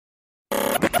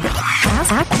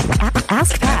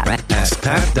Ask Pat.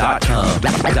 AskPat.com.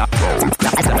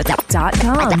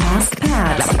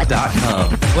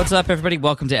 AskPat.com. What's up, everybody?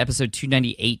 Welcome to episode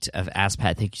 298 of Ask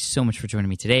Pat. Thank you so much for joining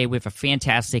me today. We have a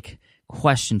fantastic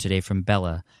question today from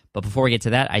Bella. But before we get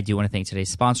to that, I do want to thank today's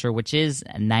sponsor, which is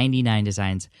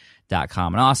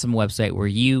 99designs.com, an awesome website where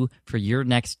you, for your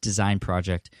next design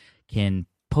project, can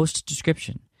post a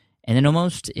description. And then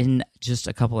almost in just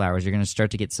a couple hours, you're going to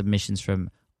start to get submissions from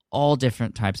all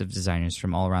different types of designers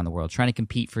from all around the world trying to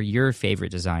compete for your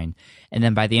favorite design. And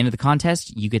then by the end of the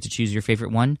contest, you get to choose your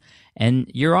favorite one,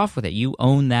 and you're off with it. You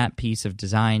own that piece of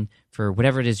design for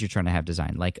whatever it is you're trying to have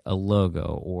designed, like a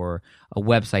logo or a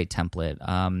website template,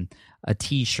 a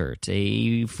t-shirt,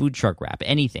 a food truck wrap,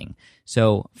 anything.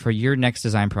 So for your next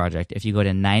design project, if you go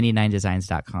to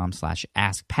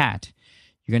 99designs.com/askpat,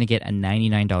 you're going to get a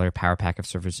 $99 power pack of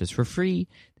services for free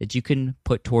that you can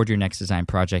put toward your next design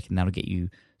project, and that'll get you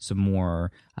some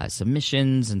more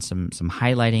submissions and some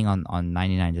highlighting on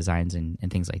 99 Designs and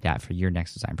things like that for your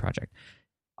next design project.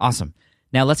 Awesome.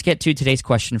 Now let's get to today's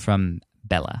question from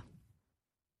Bella.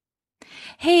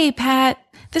 Hey, Pat.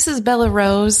 This is Bella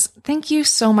Rose. Thank you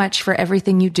so much for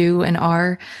everything you do and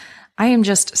are. I am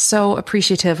just so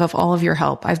appreciative of all of your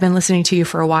help. I've been listening to you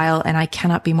for a while, and I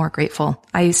cannot be more grateful.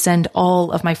 I send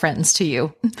all of my friends to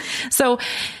you. So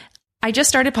I just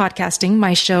started podcasting.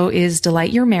 My show is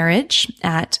Delight Your Marriage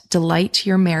at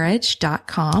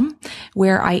delightyourmarriage.com,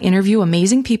 where I interview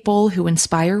amazing people who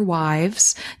inspire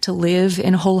wives to live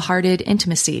in wholehearted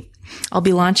intimacy. I'll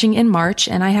be launching in March,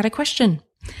 and I had a question.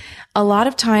 A lot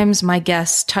of times my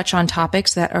guests touch on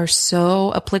topics that are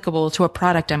so applicable to a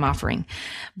product I'm offering,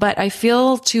 but I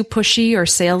feel too pushy or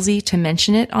salesy to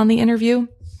mention it on the interview,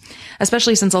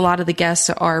 especially since a lot of the guests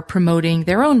are promoting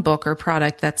their own book or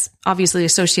product that's obviously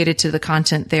associated to the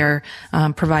content they're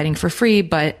providing for free,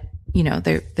 but you know,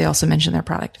 they also mention their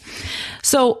product.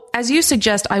 So as you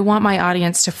suggest, I want my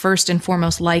audience to first and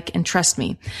foremost like and trust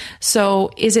me. So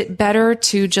is it better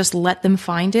to just let them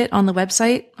find it on the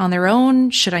website on their own?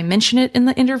 Should I mention it in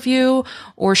the interview,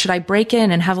 or should I break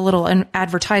in and have a little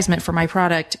advertisement for my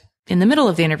product in the middle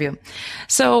of the interview?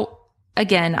 So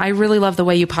again, I really love the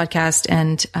way you podcast,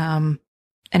 and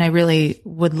I really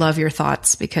would love your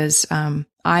thoughts because,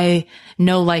 I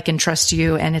know, like, and trust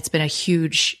you, and it's been a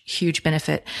huge, huge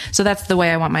benefit. So that's the way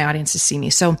I want my audience to see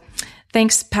me. So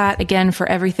thanks, Pat, again, for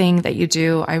everything that you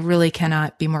do. I really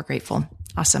cannot be more grateful.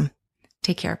 Awesome.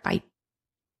 Take care. Bye.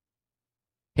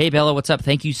 Hey, Bella, what's up?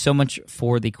 Thank you so much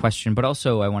for the question, but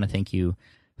also I want to thank you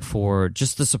for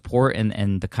just the support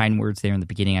and the kind words there in the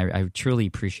beginning. I truly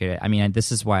appreciate it. I mean,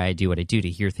 this is why I do what I do, to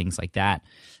hear things like that.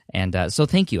 And so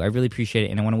thank you. I really appreciate it.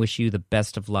 And I want to wish you the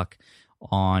best of luck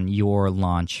on your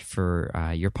launch for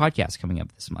your podcast coming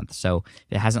up this month. So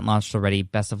if it hasn't launched already,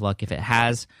 best of luck. If it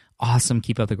has, awesome.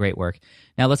 Keep up the great work.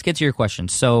 Now let's get to your question.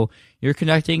 So you're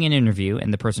conducting an interview,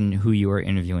 and the person who you are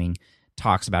interviewing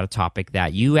talks about a topic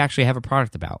that you actually have a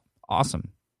product about.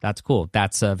 Awesome. That's cool.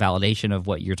 That's a validation of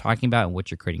what you're talking about and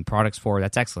what you're creating products for.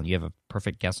 That's excellent. You have a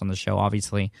perfect guest on the show,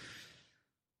 obviously.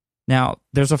 Now,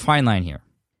 there's a fine line here.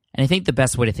 And I think the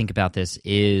best way to think about this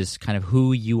is kind of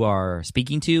who you are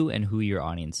speaking to and who your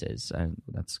audience is.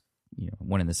 That's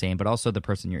one and the same, but also the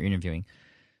person you're interviewing.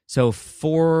 So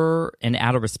for and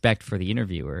out of respect for the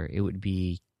interviewer, it would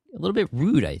be a little bit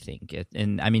rude, I think.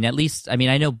 And I mean,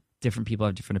 I know different people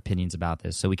have different opinions about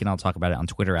this, so we can all talk about it on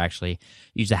Twitter, actually.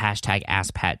 Use the hashtag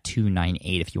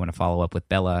AskPat298 if you want to follow up with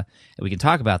Bella, and we can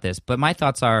talk about this. But my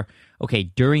thoughts are, okay,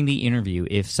 during the interview,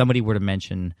 if somebody were to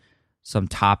mention some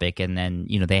topic and then,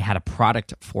 they had a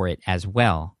product for it as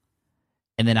well,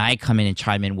 and then I come in and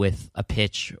chime in with a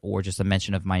pitch or just a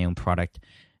mention of my own product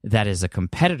that is a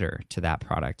competitor to that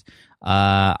product,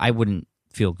 I wouldn't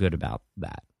feel good about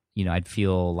that. I'd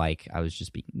feel like I was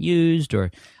just being used, or,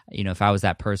 if I was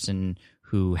that person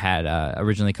who had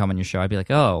originally come on your show, I'd be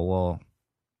like, oh, well,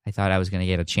 I thought I was going to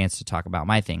get a chance to talk about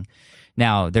my thing.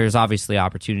 Now, there's obviously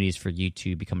opportunities for you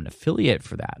to become an affiliate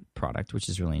for that product, which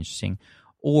is really interesting.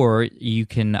 Or you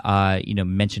can,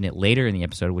 mention it later in the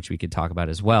episode, which we could talk about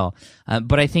as well.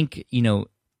 But I think, out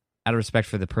of respect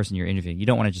for the person you're interviewing, you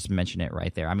don't want to just mention it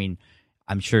right there. I mean,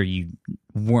 I'm sure you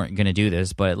weren't going to do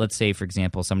this, but let's say, for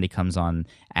example, somebody comes on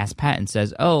Ask Pat and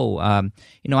says, "Oh, I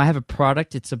have a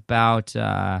product. It's about,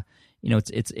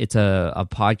 it's a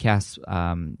podcast,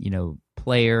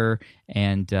 player,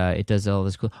 and it does all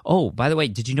this cool. Oh, by the way,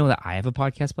 did you know that I have a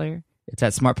podcast player? It's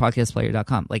at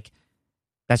smartpodcastplayer.com." Like,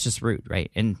 that's just rude,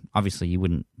 right? And obviously, you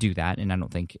wouldn't do that, and I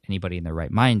don't think anybody in their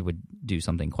right mind would do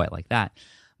something quite like that.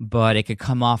 But it could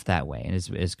come off that way, and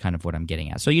is kind of what I'm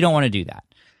getting at. So you don't want to do that.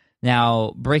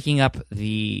 Now, breaking up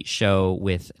the show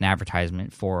with an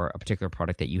advertisement for a particular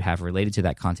product that you have related to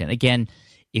that content. Again,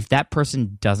 if that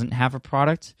person doesn't have a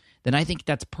product, then I think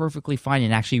that's perfectly fine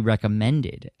and actually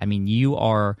recommended. I mean, you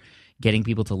are getting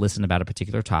people to listen about a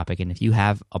particular topic, and if you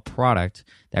have a product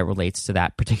that relates to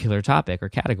that particular topic or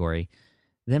category,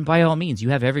 then by all means, you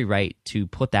have every right to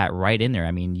put that right in there.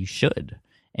 I mean, you should,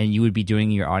 and you would be doing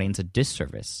your audience a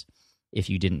disservice if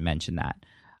you didn't mention that.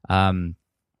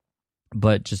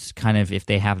 But just kind of if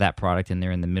they have that product and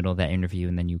they're in the middle of that interview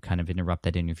and then you kind of interrupt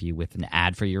that interview with an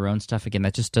ad for your own stuff, again,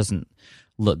 that just doesn't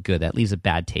look good. That leaves a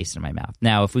bad taste in my mouth.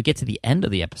 Now, if we get to the end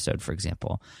of the episode, for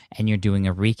example, and you're doing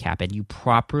a recap and you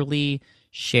properly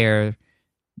share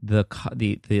the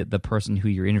person who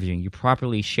you're interviewing, you're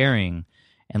properly sharing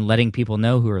and letting people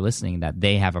know who are listening that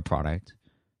they have a product,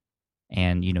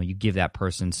 and you give that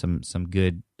person some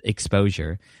good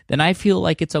exposure, then I feel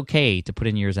like it's okay to put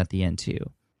in yours at the end too.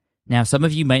 Now, some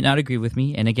of you might not agree with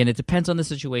me, and again, it depends on the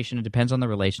situation, it depends on the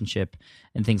relationship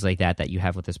and things like that you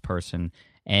have with this person,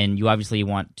 and you obviously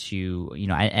want to,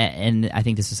 and I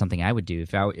think this is something I would do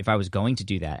if I was going to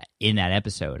do that in that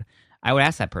episode. I would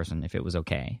ask that person if it was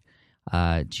okay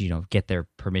to get their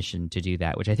permission to do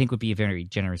that, which I think would be a very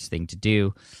generous thing to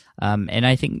do. And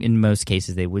I think in most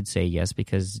cases they would say yes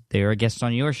because they're a guest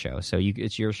on your show. So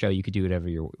it's your show. You could do whatever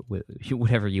you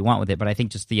want with it. But I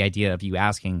think just the idea of you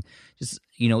asking just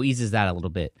eases that a little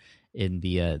bit in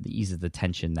the ease of the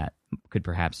tension that could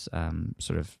perhaps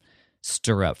sort of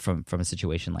stir up from a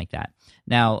situation like that.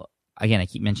 Now, again, I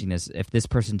keep mentioning this. If this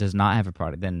person does not have a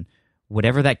product, then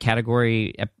whatever that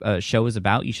category show is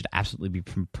about, you should absolutely be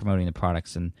promoting the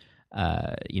products and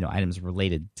items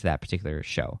related to that particular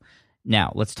show.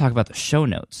 Now, let's talk about the show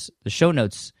notes. The show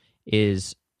notes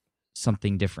is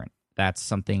something different. That's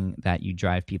something that you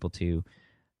drive people to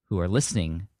who are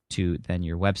listening to then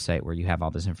your website where you have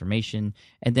all this information.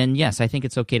 And then, yes, I think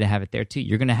it's okay to have it there too.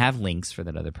 You're going to have links for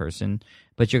that other person,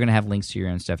 but you're going to have links to your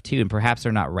own stuff too. And perhaps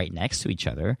they're not right next to each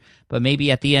other, but maybe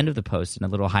at the end of the post in a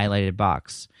little highlighted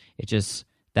box. It just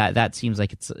that seems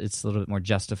like it's a little bit more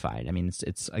justified. I mean,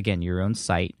 it's again your own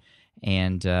site,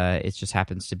 and it just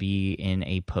happens to be in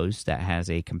a post that has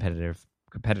a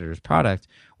competitor's product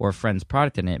or a friend's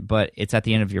product in it, but it's at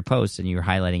the end of your post and you're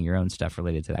highlighting your own stuff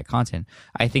related to that content.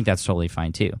 I think that's totally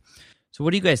fine too. So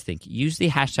what do you guys think? Use the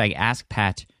hashtag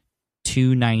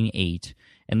AskPat298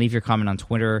 and leave your comment on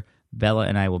Twitter. Bella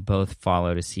and I will both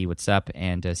follow to see what's up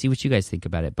and see what you guys think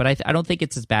about it. But I don't think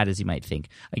it's as bad as you might think.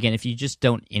 Again, if you just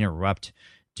don't interrupt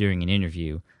during an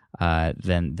interview,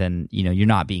 then you're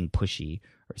not being pushy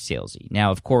or salesy.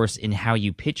 Now, of course, in how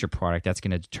you pitch your product, that's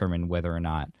going to determine whether or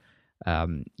not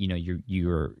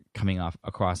you're coming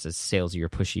across as salesy or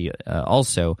pushy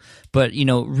also. But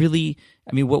really,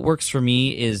 I mean, what works for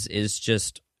me is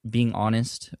just being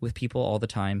honest with people all the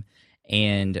time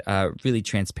and really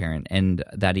transparent. And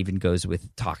that even goes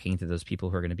with talking to those people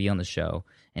who are going to be on the show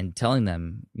and telling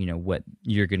them what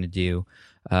you're going to do,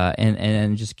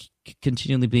 and just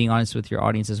continually being honest with your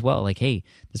audience as well. Like, hey,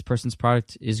 this person's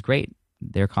product is great.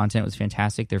 Their content was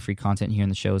fantastic. Their free content here in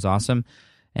the show is awesome.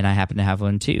 And I happen to have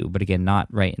one too, but again, not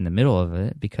right in the middle of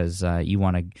it because you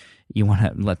want to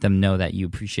let them know that you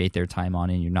appreciate their time on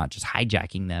it and you're not just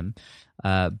hijacking them.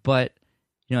 But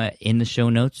in the show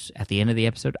notes at the end of the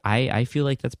episode, I feel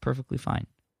like that's perfectly fine.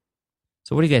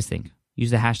 So what do you guys think?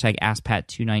 Use the hashtag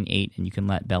AskPat298 and you can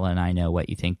let Bella and I know what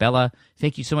you think. Bella,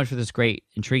 thank you so much for this great,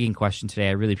 intriguing question today.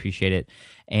 I really appreciate it.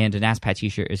 And an Ask Pat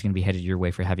t-shirt is going to be headed your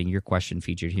way for having your question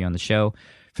featured here on the show.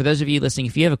 For those of you listening,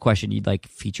 if you have a question you'd like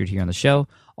featured here on the show,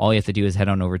 all you have to do is head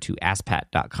on over to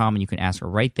AskPat.com and you can ask her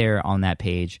right there on that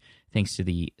page thanks to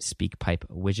the SpeakPipe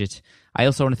widget. I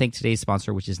also want to thank today's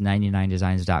sponsor, which is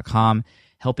 99designs.com,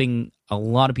 helping a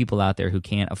lot of people out there who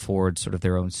can't afford sort of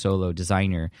their own solo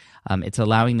designer. It's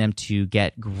allowing them to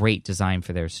get great design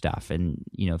for their stuff. And,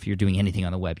 if you're doing anything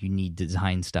on the web, you need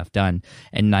design stuff done.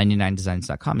 And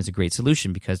 99designs.com is a great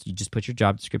solution because you just put your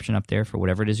job description up there for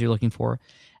whatever it is you're looking for.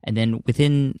 And then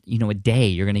within, a day,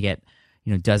 you're going to get,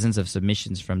 dozens of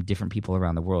submissions from different people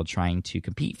around the world trying to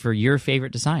compete for your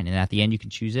favorite design. And at the end, you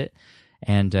can choose it.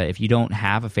 And if you don't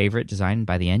have a favorite design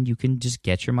by the end, you can just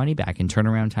get your money back. And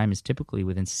turnaround time is typically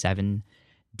within 7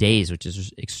 days, which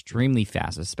is extremely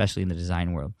fast, especially in the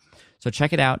design world. So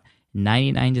check it out,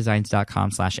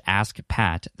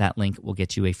 99designs.com/askpat. That link will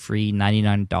get you a free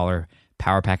 $99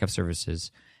 power pack of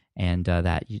services, and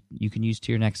that you can use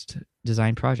to your next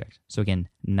design project. So again,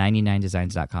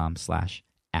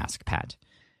 99designs.com/askpat.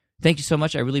 Thank you so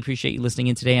much. I really appreciate you listening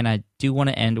in today. And I do want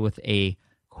to end with a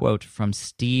quote from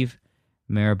Steve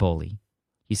Maraboli.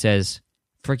 He says,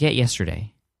 "Forget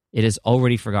yesterday. It has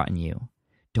already forgotten you.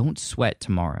 Don't sweat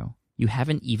tomorrow. you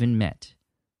haven't even met.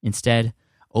 Instead,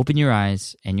 open your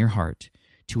eyes and your heart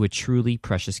to a truly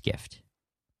precious gift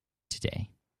today.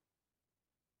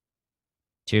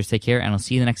 Cheers, take care, and I'll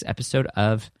see you in the next episode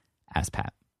of Ask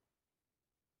Pat.